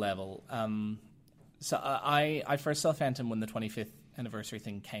personal level, so I first saw Phantom when the 25th anniversary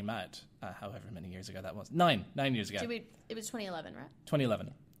thing came out, however many years ago that was. 9 years ago. It was 2011, right?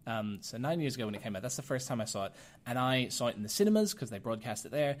 2011. So 9 years ago when it came out, that's the first time I saw it. And I saw it in the cinemas because they broadcast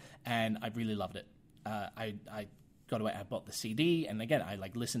it there, and I really loved it. I got away, I bought the CD, and again, I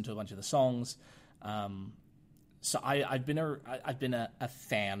like listened to a bunch of the songs. So I've been a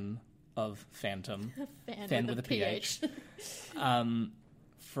fan of Phantom. Fan with a PH.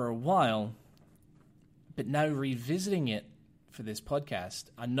 For a while. But now revisiting it for this podcast,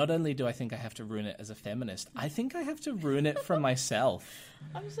 not only do I think I have to ruin it as a feminist, I think I have to ruin it for myself.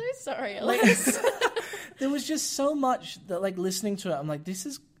 I'm so sorry, Ellis. There was just so much that, like, listening to it, I'm like, this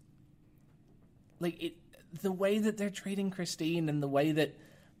is, like, it. The way that they're treating Christine and the way that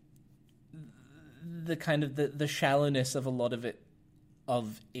the kind of the shallowness of a lot of it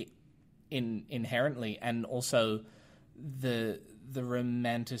inherently, and also the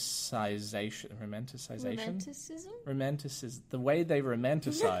romanticism, the way they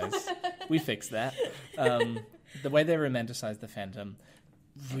romanticize, we fixed that. The way they romanticize the Phantom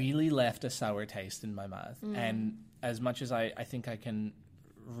really left a sour taste in my mouth. And as much as I think I can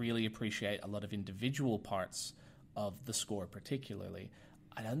really appreciate a lot of individual parts of the score particularly,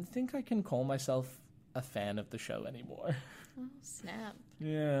 I don't think I can call myself a fan of the show anymore. Oh, snap.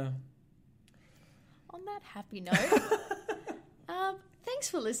 Yeah. On that happy note, thanks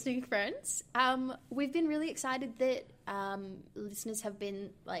for listening, friends. We've been really excited that listeners have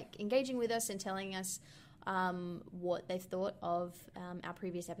been like engaging with us and telling us what they've thought of our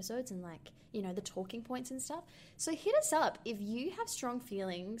previous episodes and, like, you know, the talking points and stuff. So hit us up if you have strong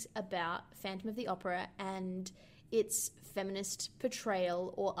feelings about Phantom of the Opera and its feminist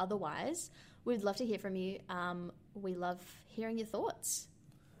portrayal or otherwise. We'd love to hear from you. We love hearing your thoughts.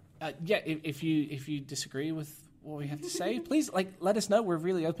 If you disagree with what we have to say, please let us know. We're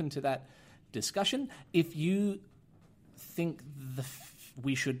really open to that discussion. If you think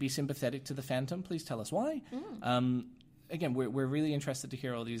we should be sympathetic to the Phantom, please tell us why. Again, we're really interested to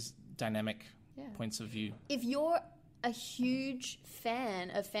hear all these dynamic points of view. If you're a huge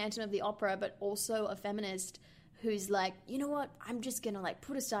fan of Phantom of the Opera, but also a feminist who's like, you know what, I'm just going to like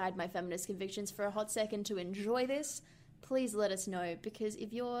put aside my feminist convictions for a hot second to enjoy this, please let us know. Because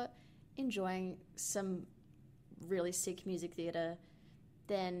if you're enjoying some really sick music theatre,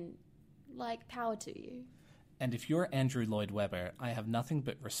 then, like, power to you. And if you're Andrew Lloyd Webber, I have nothing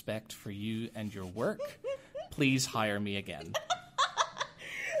but respect for you and your work. Please hire me again.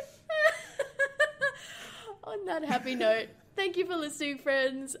 On that happy note, thank you for listening,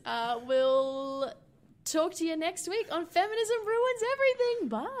 friends. We'll talk to you next week on Feminism Ruins Everything.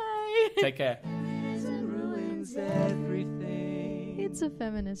 Bye. Take care. Feminism ruins everything. It's a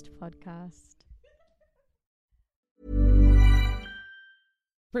feminist podcast.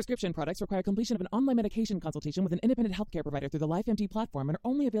 Prescription products require completion of an online medication consultation with an independent healthcare provider through the LifeMD platform and are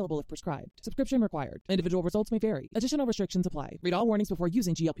only available if prescribed. Subscription required. Individual results may vary. Additional restrictions apply. Read all warnings before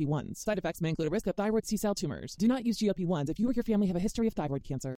using GLP-1s. Side effects may include a risk of thyroid C-cell tumors. Do not use GLP-1s if you or your family have a history of thyroid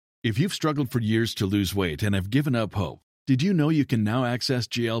cancer. If you've struggled for years to lose weight and have given up hope, did you know you can now access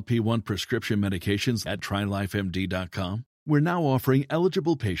GLP-1 prescription medications at TryLifeMD.com? We're now offering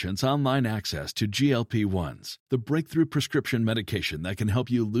eligible patients online access to GLP-1s, the breakthrough prescription medication that can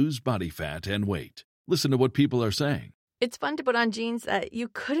help you lose body fat and weight. Listen to what people are saying. It's fun to put on jeans that you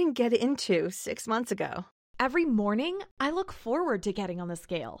couldn't get into 6 months ago. Every morning, I look forward to getting on the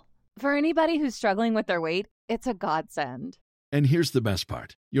scale. For anybody who's struggling with their weight, it's a godsend. And here's the best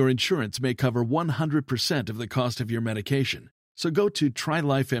part. Your insurance may cover 100% of the cost of your medication. So go to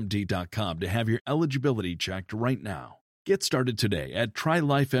TryLifeMD.com to have your eligibility checked right now. Get started today at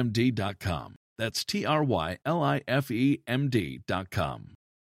TryLifeMD.com. That's TryLifeMD.com.